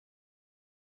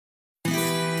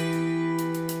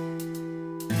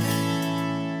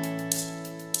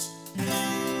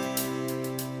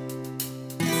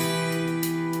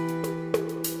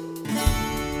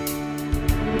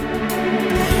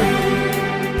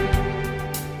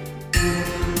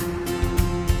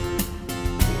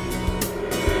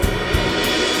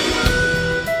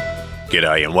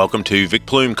G'day and welcome to Vic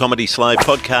Plume Comedy Slave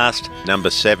Podcast number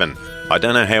 7. I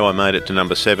don't know how I made it to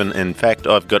number 7. In fact,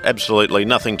 I've got absolutely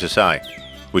nothing to say,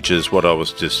 which is what I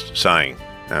was just saying.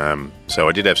 So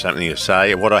I did have something to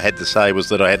say. What I had to say was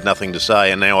that I had nothing to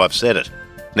say, and now I've said it.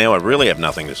 Now I really have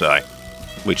nothing to say,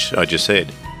 which I just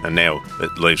said, and now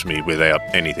it leaves me without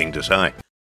anything to say.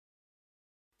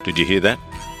 Did you hear that?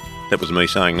 That was me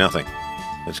saying nothing.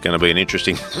 It's going to be an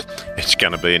interesting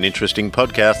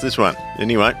podcast, this one.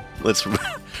 Anyway, let's,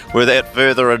 without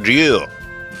further ado,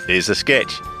 here's the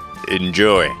sketch.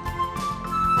 Enjoy.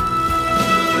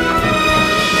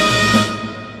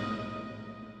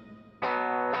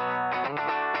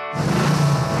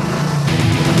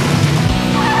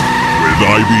 With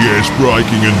ABS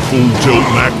braking and full-tilt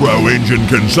macro engine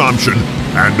consumption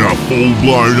and a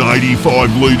full-blown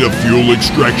 85-litre fuel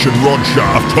extraction rod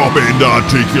shaft top-end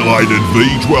articulated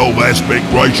V12 aspect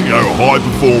ratio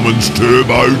high-performance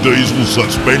turbo diesel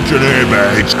suspension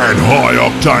airbags and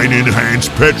high-octane enhanced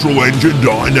petrol engine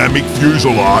dynamic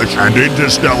fuselage and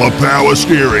interstellar power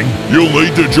steering, you'll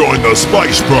need to join the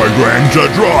space program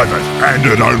to drive it. And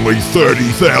at only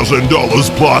 $30,000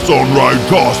 plus on-road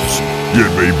costs, you'd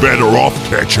be better off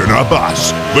catching a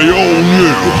bus. The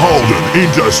all-new Holden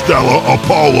Interstellar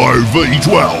Apollo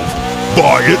V12.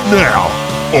 Buy it now,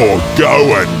 or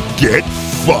go and get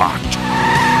fucked.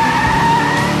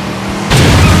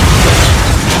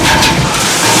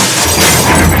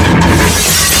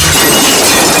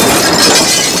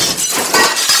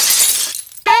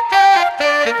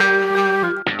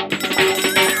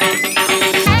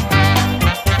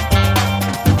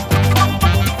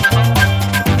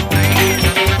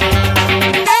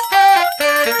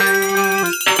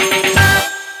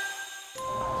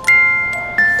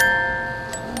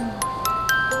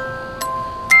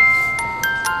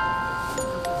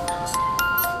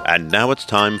 And now it's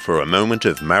time for a moment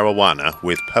of marijuana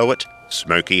with poet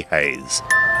Smokey Hayes.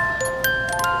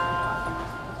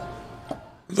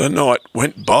 The night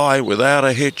went by without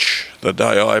a hitch, the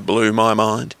day I blew my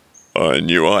mind. I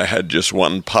knew I had just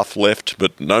one puff left,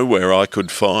 but nowhere I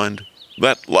could find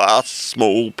that last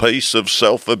small piece of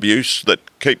self-abuse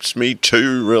that keeps me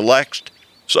too relaxed.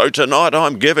 So tonight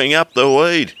I'm giving up the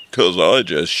weed, 'cause I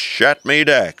just shat me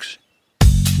dax.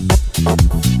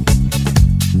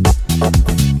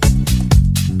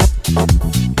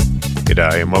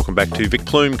 G'day and welcome back to Vic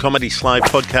Plume Comedy Slave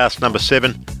Podcast number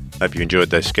 7. Hope you enjoyed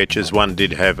those sketches. One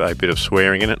did have a bit of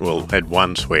swearing in it. Well, it had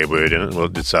one swear word in it. Well,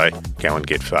 it did say, go and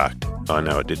get fucked. I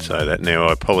know it did say that. Now,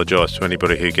 I apologise to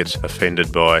anybody who gets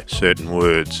offended by certain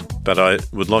words, but I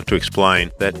would like to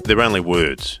explain that they're only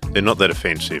words. They're not that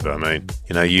offensive. I mean,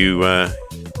 you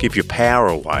give your power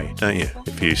away, don't you,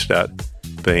 if you start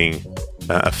being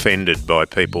offended by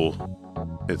people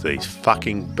with these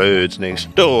fucking birds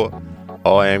next door.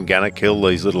 I am gonna kill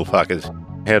these little fuckers.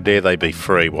 How dare they be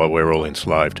free while we're all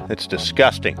enslaved? It's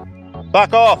disgusting.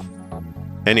 Fuck off!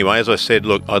 Anyway, as I said,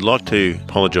 look, I'd like to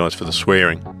apologise for the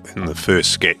swearing in the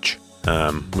first sketch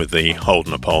with the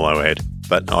Holden Apollo ad,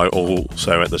 but I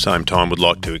also at the same time would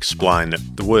like to explain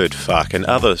that the word fuck and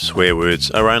other swear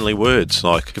words are only words.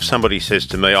 Like if somebody says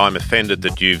to me, I'm offended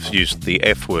that you've used the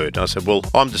F word, I said, well,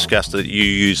 I'm disgusted that you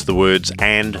use the words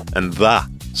and the.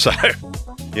 So,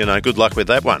 good luck with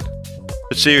that one.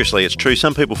 But seriously, it's true,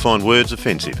 some people find words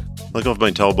offensive. Like I've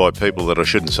been told by people that I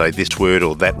shouldn't say this word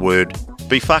or that word.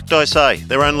 Be fucked, I say.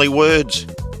 They're only words.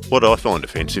 What I find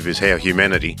offensive is how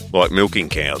humanity, like milking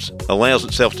cows, allows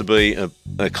itself to be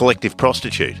a collective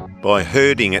prostitute by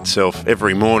herding itself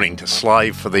every morning to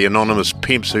slave for the anonymous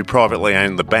pimps who privately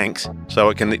own the banks so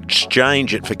it can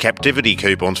exchange it for captivity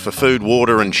coupons for food,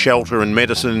 water and shelter and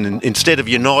medicine instead of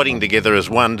uniting together as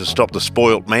one to stop the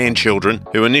spoilt man-children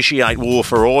who initiate war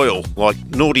for oil like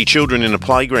naughty children in a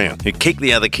playground who kick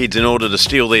the other kids in order to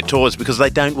steal their toys because they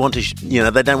don't want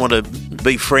to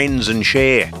be friends and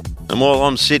share. And while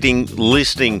I'm sitting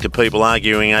listening to people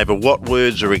arguing over what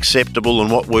words are acceptable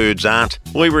and what words aren't,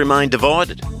 we remain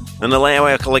divided and allow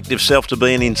our collective self to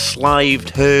be an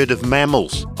enslaved herd of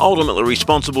mammals, ultimately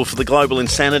responsible for the global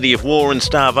insanity of war and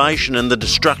starvation and the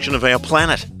destruction of our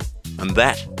planet. And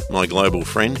that, my global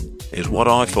friend, is what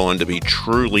I find to be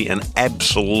truly and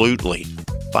absolutely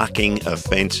fucking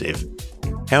offensive.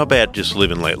 How about just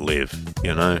live and let live?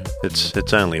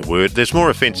 It's only a word. There's more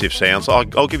offensive sounds.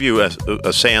 I'll give you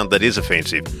a sound that is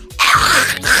offensive.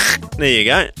 There you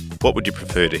go. What would you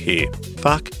prefer to hear?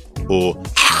 Fuck or...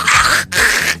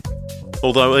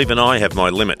 Although even I have my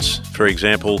limits. For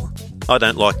example, I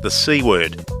don't like the C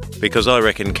word because I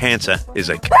reckon cancer is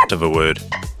a c*** of a word.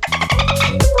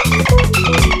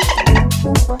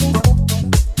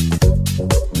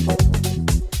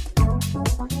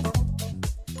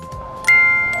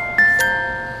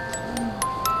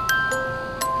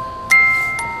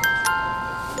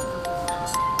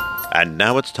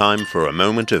 now it's time for a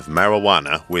moment of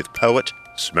marijuana with poet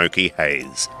Smokey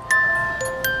Hayes.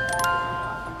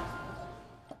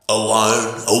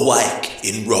 Alone, awake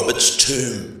in Robert's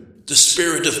tomb, the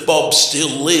spirit of Bob still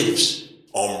lives.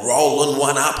 I'm rolling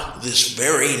one up this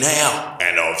very now,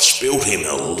 and I've spilt him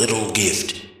a little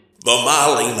gift. The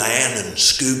Marley Man and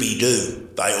Scooby-Doo,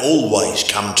 they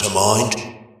always come to mind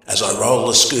as I roll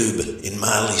a scoob in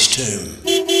Marley's tomb.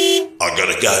 I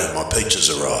gotta go, my pizza's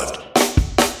arrived.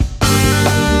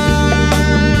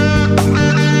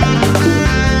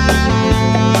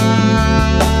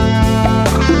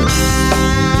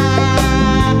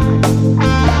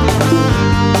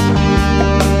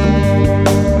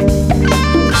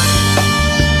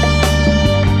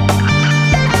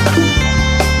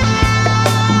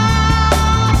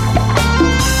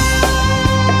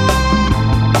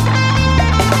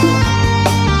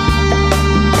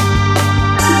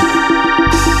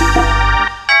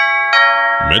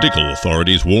 Medical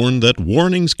authorities warn that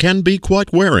warnings can be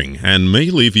quite wearing and may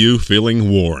leave you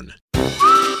feeling worn.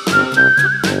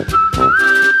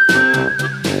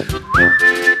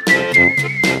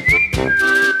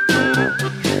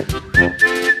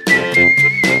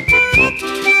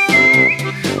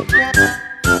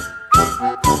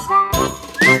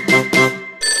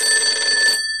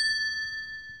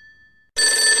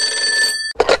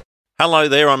 Hello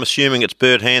there, I'm assuming it's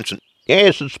Bert Hanson.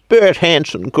 Yes, it's Bert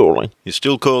Hanson calling. You're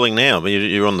still calling now, but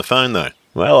you're on the phone though.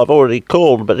 Well, I've already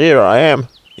called, but here I am.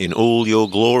 In all your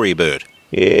glory, Bert.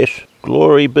 Yes,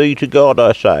 glory be to God,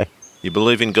 I say. You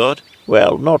believe in God?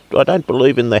 Well, I don't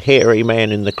believe in the hairy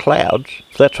man in the clouds,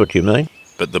 if that's what you mean.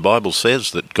 But the Bible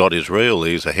says that God is real.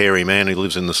 He's a hairy man who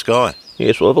lives in the sky.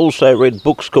 Yes, well, I've also read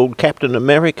books called Captain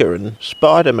America and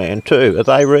Spider-Man too. Are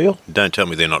they real? Don't tell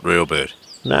me they're not real, Bert.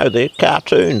 No, they're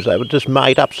cartoons. They were just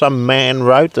made up. Some man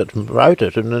wrote it,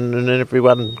 and then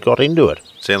everyone got into it.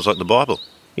 Sounds like the Bible.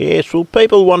 Yes, well,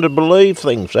 people want to believe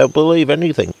things. They'll believe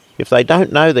anything. If they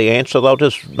don't know the answer, they'll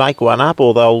just make one up,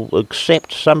 or they'll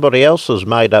accept somebody else's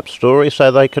made-up story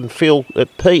so they can feel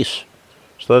at peace.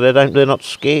 So they're not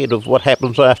scared of what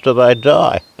happens after they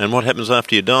die. And what happens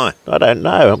after you die? I don't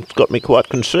know. It's got me quite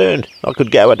concerned. I could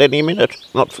go at any minute.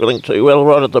 Not feeling too well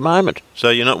right at the moment.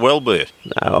 So you're not well, Bert?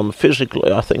 No,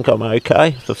 I think I'm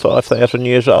okay for 5,000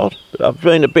 years old. But I've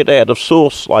been a bit out of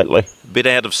sauce lately. A bit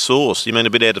out of sauce? You mean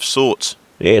a bit out of sorts?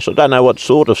 Yes, I don't know what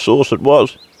sort of sauce it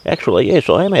was. Actually, yes,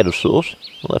 I am out of sauce.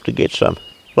 I'll have to get some.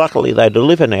 Luckily, they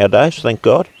deliver nowadays, thank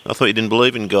God. I thought you didn't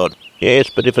believe in God.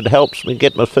 Yes, but if it helps me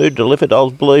get my food delivered,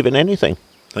 I'll believe in anything.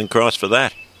 Thank Christ for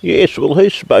that. Yes, well,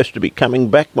 he's supposed to be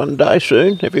coming back one day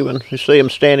soon. Everyone, you see him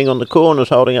standing on the corners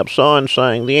holding up signs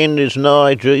saying, "The end is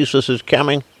nigh, Jesus is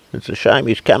coming." It's a shame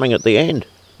he's coming at the end.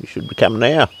 He should come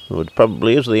now. Well, it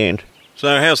probably is the end.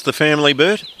 So how's the family,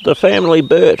 Bert? The family,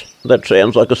 Bert. That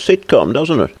sounds like a sitcom,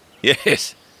 doesn't it?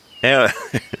 Yes. How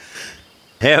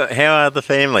are the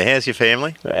family? How's your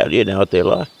family? Well, you know what they're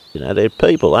like. You know, they're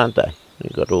people, aren't they?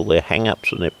 They've got all their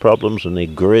hang-ups and their problems and their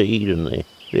greed and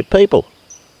they're people,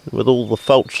 with all the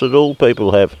faults that all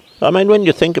people have. I mean, when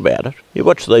you think about it, you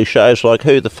watch these shows like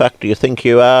Who the Fuck Do You Think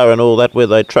You Are and all that, where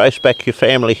they trace back your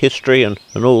family history and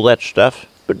all that stuff.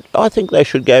 But I think they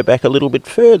should go back a little bit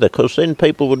further, because then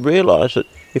people would realise that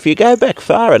if you go back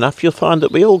far enough, you'll find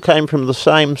that we all came from the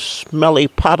same smelly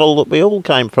puddle that we all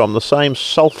came from, the same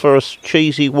sulphurous,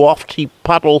 cheesy, wafty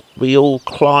puddle we all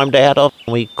climbed out of.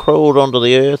 We crawled onto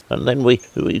the earth, and then we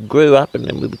grew up, and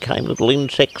then we became little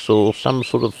insects or some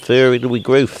sort of furry. We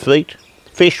grew feet.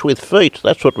 Fish with feet,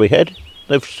 that's what we had.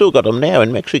 They've still got them now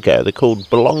in Mexico. They're called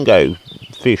belongo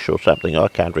fish or something. I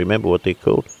can't remember what they're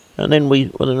called. And then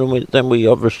we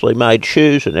obviously made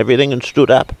shoes and everything and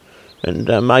stood up and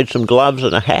made some gloves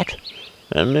and a hat.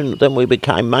 And then we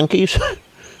became monkeys,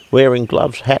 wearing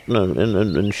gloves, hat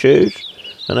and shoes.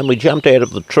 And then we jumped out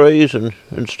of the trees and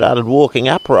started walking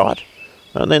upright.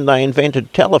 And then they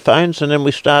invented telephones, and then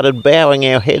we started bowing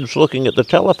our heads looking at the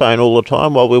telephone all the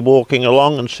time while we're walking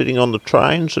along and sitting on the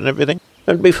trains and everything.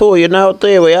 And before you know it,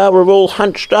 there we are, we're all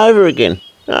hunched over again.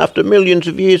 After millions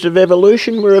of years of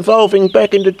evolution, we're evolving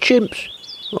back into chimps.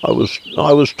 I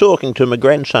was talking to my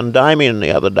grandson Damien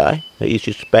the other day. He's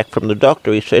just back from the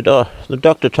doctor. He said, "Oh, the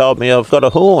doctor told me I've got a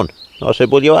horn." I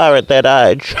said, "Well, you are at that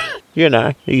age." You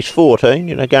know, he's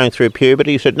 14, going through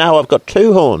puberty. He said, "No, I've got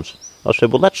 2 horns." I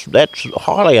said, "Well, that's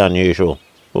highly unusual."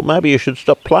 "Well, maybe you should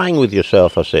stop playing with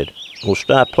yourself," I said, "or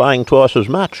start playing twice as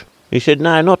much." He said,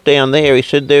 "No, not down there." He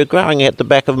said, "They're growing out the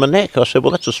back of my neck." I said,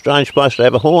 "Well, that's a strange place to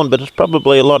have a horn, but it's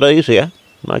probably a lot easier."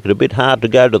 Make it a bit hard to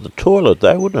go to the toilet,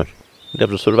 though, wouldn't it? You'd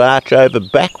have to sort of arch over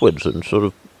backwards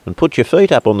and put your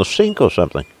feet up on the sink or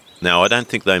something. No, I don't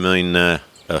think they mean a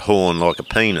horn like a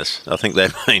penis. I think they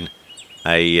mean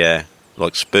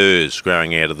like spurs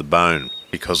growing out of the bone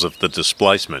because of the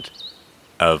displacement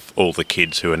of all the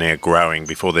kids who are now growing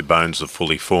before their bones are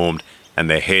fully formed and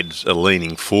their heads are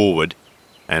leaning forward.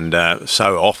 And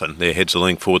so often, their heads are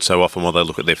leaning forward so often while they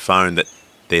look at their phone that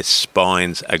their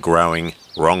spines are growing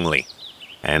wrongly.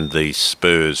 And these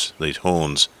spurs, these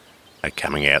horns, are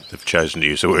coming out. They've chosen to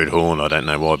use the word horn, I don't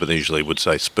know why, but they usually would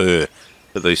say spur.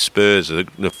 But these spurs are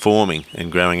forming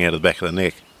and growing out of the back of the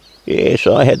neck. Yes,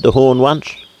 I had the horn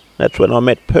once. That's when I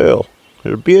met Pearl.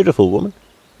 She's a beautiful woman.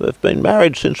 We've been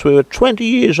married since we were 20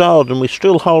 years old and we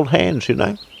still hold hands, you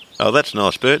know. Oh, that's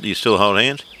nice, Bert. Do you still hold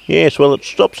hands? Yes, well, it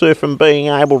stops her from being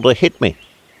able to hit me.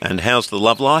 And how's the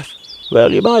love life?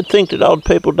 Well, you might think that old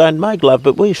people don't make love,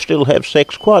 but we still have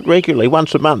sex quite regularly,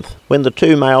 once a month, when the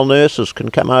 2 male nurses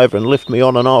can come over and lift me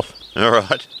on and off. All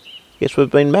right. Yes,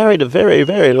 we've been married a very,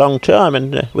 very long time,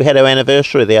 and we had our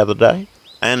anniversary the other day.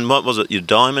 And what was it, your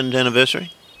diamond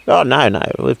anniversary? Oh, no,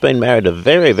 we've been married a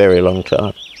very, very long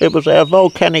time. It was our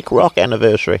volcanic rock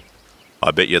anniversary.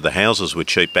 I bet you the houses were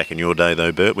cheap back in your day,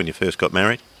 though, Bert, when you first got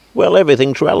married. Well,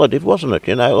 everything's relative, wasn't it?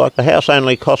 You know, like the house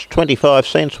only cost 25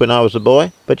 cents when I was a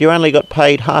boy, but you only got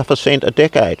paid half a cent a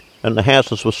decade. And the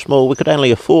houses were small. We could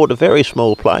only afford a very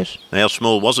small place. How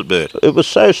small was it, Bert? It was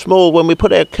so small when we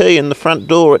put our key in the front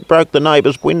door, it broke the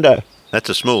neighbour's window. That's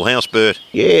a small house, Bert.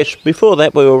 Yes, before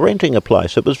that we were renting a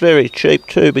place. It was very cheap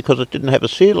too because it didn't have a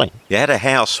ceiling. You had a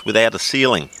house without a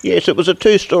ceiling? Yes, it was a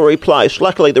 2-storey place.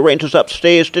 Luckily the renters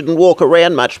upstairs didn't walk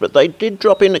around much, but they did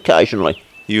drop in occasionally.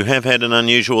 You have had an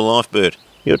unusual life, Bert.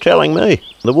 You're telling me.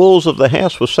 The walls of the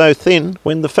house were so thin,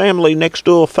 when the family next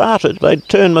door farted, they'd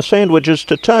turn my sandwiches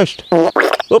to toast.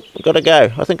 Oop, gotta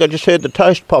go. I think I just heard the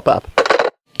toast pop up.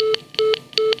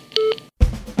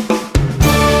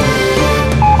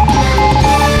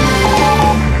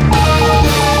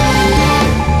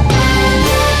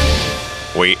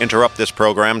 We interrupt this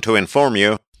program to inform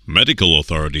you. Medical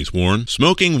authorities warn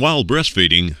smoking while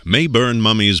breastfeeding may burn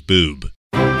mummy's boob.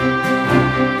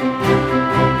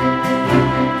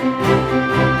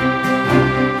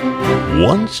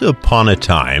 Once upon a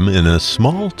time, in a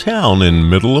small town in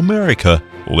Middle America,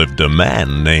 lived a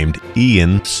man named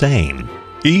Ian Sane.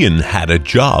 Ian had a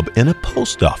job in a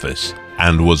post office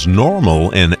and was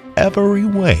normal in every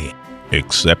way,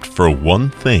 except for one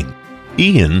thing.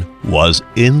 Ian was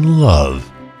in love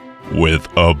with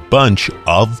a bunch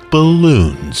of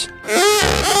balloons.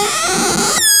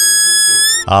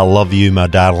 I love you, my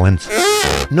darlings.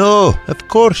 No, of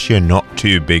course you're not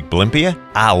too big, Blimpia.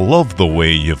 I love the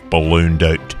way you've ballooned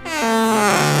out.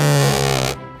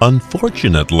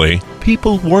 Unfortunately,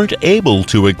 people weren't able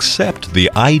to accept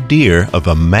the idea of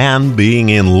a man being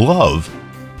in love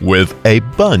with a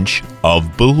bunch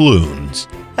of balloons.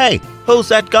 Hey, who's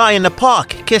that guy in the park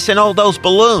kissing all those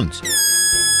balloons?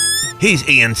 He's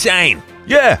Ian Sane.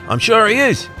 Yeah, I'm sure he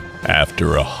is.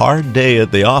 After a hard day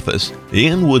at the office,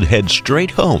 Ian would head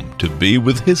straight home to be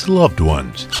with his loved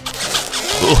ones.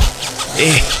 Oh,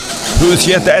 hey, who's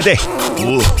your daddy?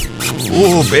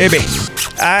 Oh, baby.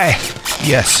 Aye,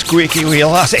 you squeaky wee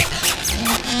lassie.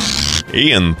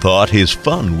 Ian thought his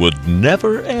fun would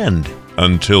never end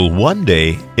until one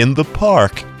day in the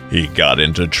park, he got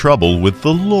into trouble with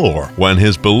the law when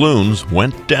his balloons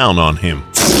went down on him.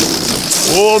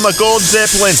 Oh, my God,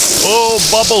 Zeppelin. Oh,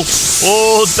 bubble.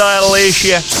 Oh,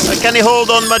 Dilatia. I can't hold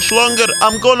on much longer.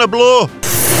 I'm gonna blow.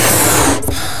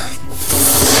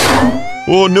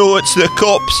 Oh, no, it's the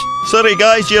cops. Sorry,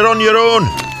 guys, you're on your own.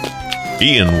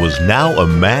 Ian was now a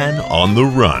man on the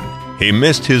run. He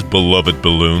missed his beloved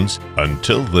balloons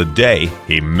until the day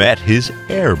he met his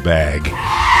airbag.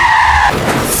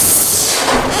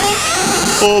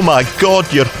 Oh, my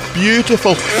God, you're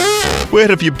beautiful. Where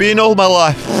have you been all my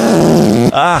life?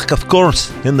 Ah, of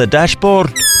course, in the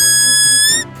dashboard.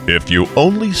 If you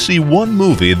only see one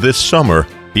movie this summer,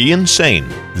 Ian Sane,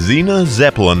 Xena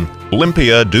Zeppelin,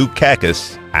 Blimpia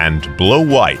Dukakis, and Blow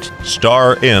White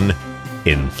star in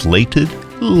Inflated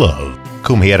Love.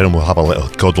 Come here and we'll have a little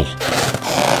cuddle.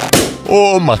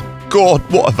 Oh my God,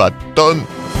 what have I done?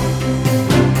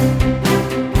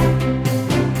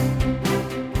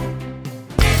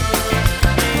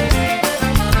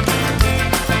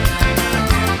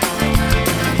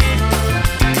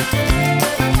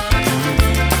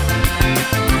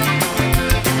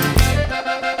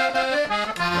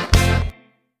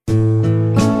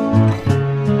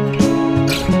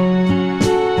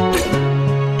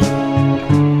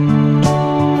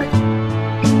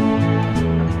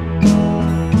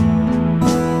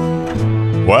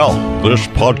 Well, this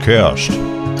podcast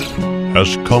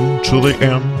has come to the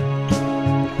end.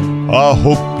 I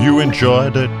hope you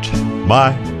enjoyed it,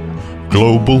 my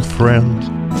global friend.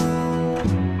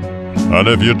 And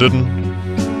if you didn't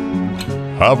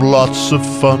have lots of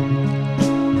fun,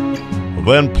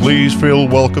 then please feel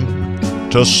welcome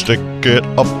to stick it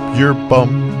up your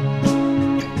bum.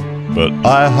 But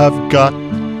I have got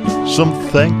some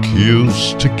thank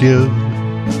yous to give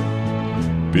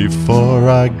before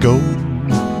I go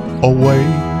away.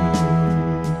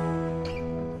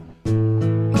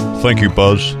 Thank you,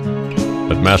 Buzz,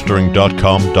 at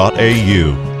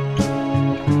mastering.com.au.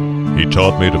 He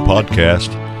taught me to podcast,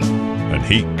 and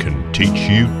he can teach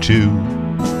you too.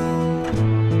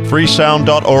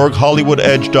 Freesound.org,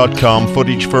 hollywoodedge.com,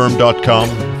 footagefirm.com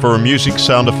for music,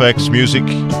 sound effects, music,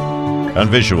 and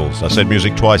visuals. I said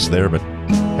music twice there, but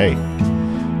hey,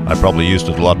 I probably used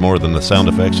it a lot more than the sound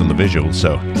effects and the visuals,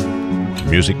 so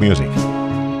music.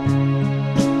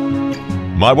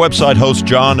 My website host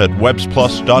John at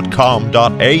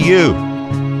websplus.com.au.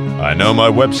 I know my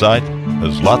website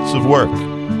has lots of work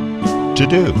to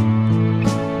do.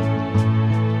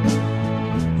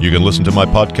 You can listen to my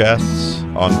podcasts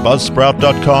on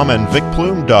buzzsprout.com and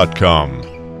vicplume.com.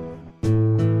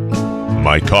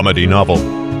 My comedy novel,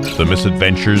 The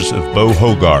Misadventures of Bo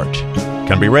Hogarth,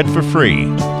 can be read for free,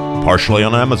 partially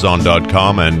on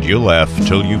Amazon.com and you'll laugh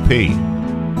till you pee.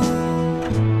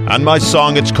 And my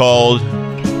song, it's called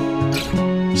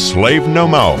Slave No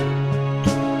More.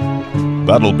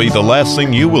 That'll be the last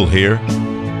thing you will hear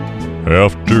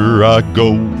after I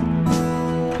go.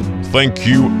 Thank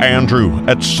you, Andrew,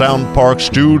 at Sound Park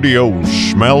Studios,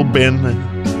 Schmelbin,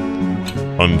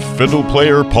 and fiddle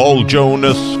player Paul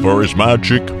Jonas for his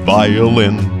magic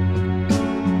violin.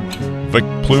 Vic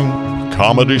Plume,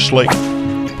 Comedy Slate,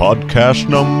 podcast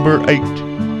number 8,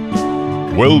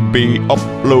 will be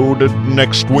uploaded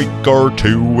next week or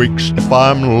 2 weeks if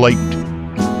I'm late.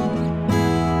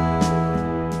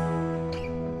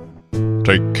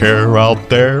 Take care out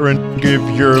there and give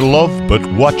your love, but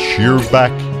watch your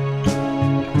back.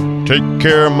 Take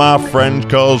care, my friends,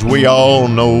 'cause we all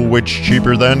know it's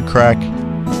cheaper than crack.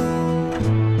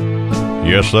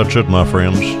 Yes, that's it, my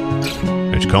friends.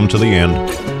 It's come to the end.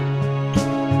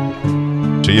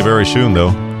 See you very soon,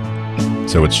 though.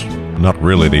 So it's not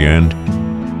really the end.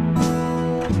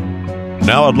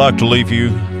 Now I'd like to leave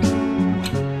you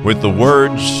with the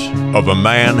words of a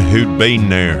man who'd been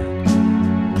there.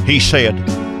 He said,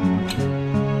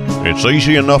 "It's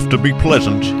easy enough to be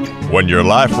pleasant when your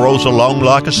life rolls along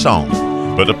like a song,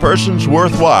 but a person's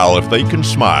worthwhile if they can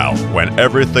smile when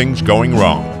everything's going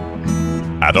wrong."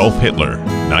 Adolf Hitler,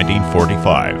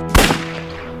 1945.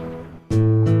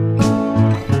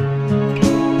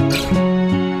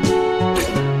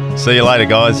 See you later,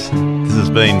 guys. This has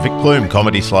been Vic Plume,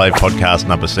 Comedy Slave, podcast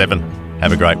number 7.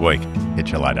 Have a great week.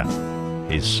 Catch you later.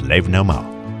 Here's Slave No More.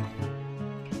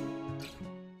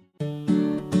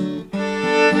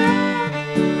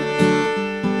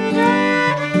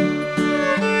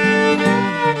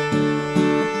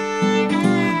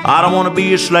 I don't want to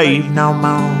be a slave no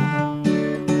more.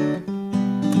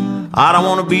 I don't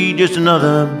want to be just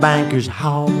another banker's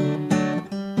hog.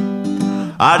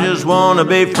 I just want to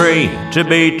be free, to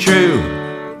be true.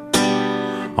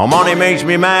 Oh, money makes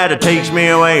me mad, it takes me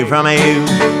away from you.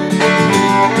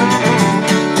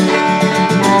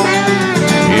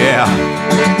 Yeah.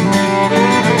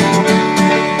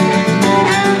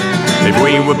 If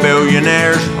we were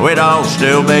billionaires, we'd all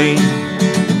still be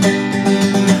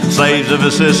slaves of a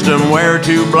system we're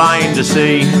too blind to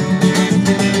see.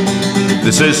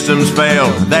 The system's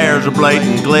failed, there's a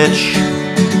blatant glitch.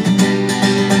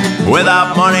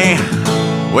 Without money,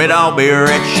 we'd all be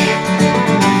rich.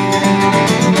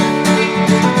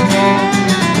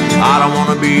 I don't want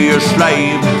to be a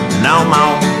slave no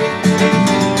more.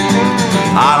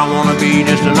 I don't want to be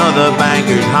just another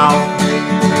banker's hog.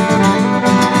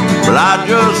 But I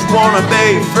just want to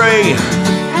be free,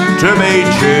 to be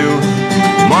true.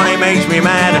 Money makes me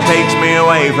mad, it takes me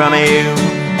away from you.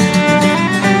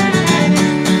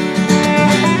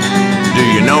 Do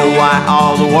you know why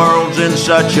all the world's in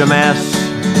such a mess?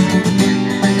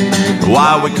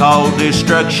 Why we call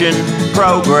destruction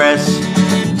progress?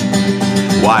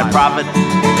 Why profit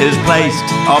is placed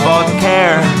above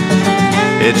care?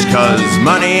 It's 'cause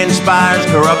money inspires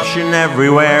corruption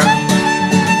everywhere.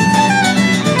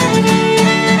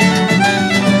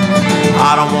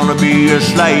 I don't want to be a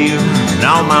slave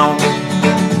no more.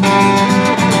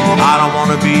 I don't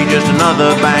want to be just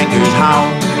another banker's hog.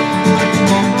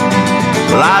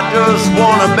 Well, I just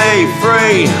want to be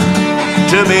free,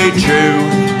 to be true.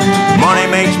 Money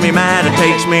makes me mad, it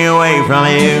takes me away from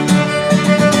you.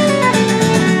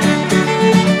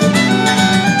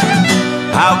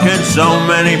 How can so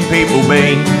many people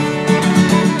be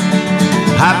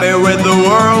happy with the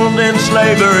world in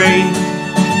slavery?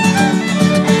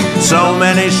 So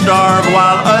many starve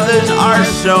while others are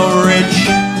so rich.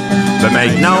 But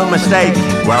make no mistake,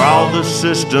 we're all the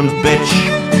system's bitch.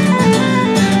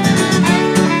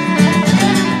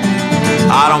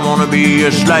 I don't wanna be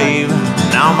a slave,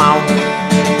 now I'm out.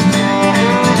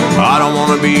 I don't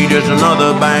wanna be just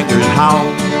another banker's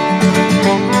house.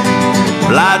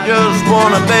 Well, I just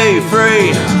wanna be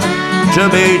free to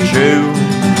be true.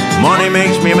 Money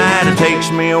makes me mad, it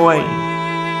takes me away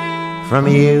from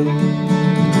you.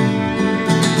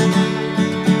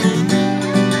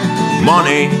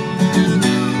 Money,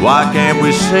 why can't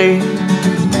we see?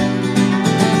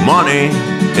 Money,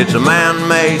 it's a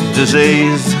man-made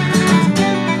disease.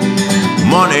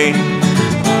 Money,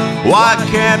 why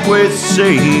can't we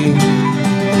see?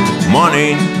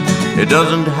 Money, it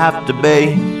doesn't have to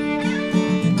be.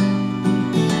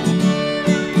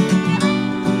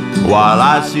 While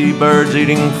I see birds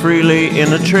eating freely in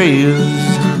the trees,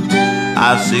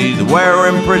 I see the wearer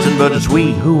in prison, but it's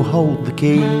we who hold the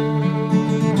key.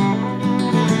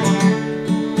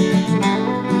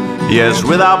 Yes,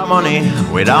 without money,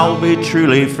 we'd all be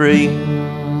truly free.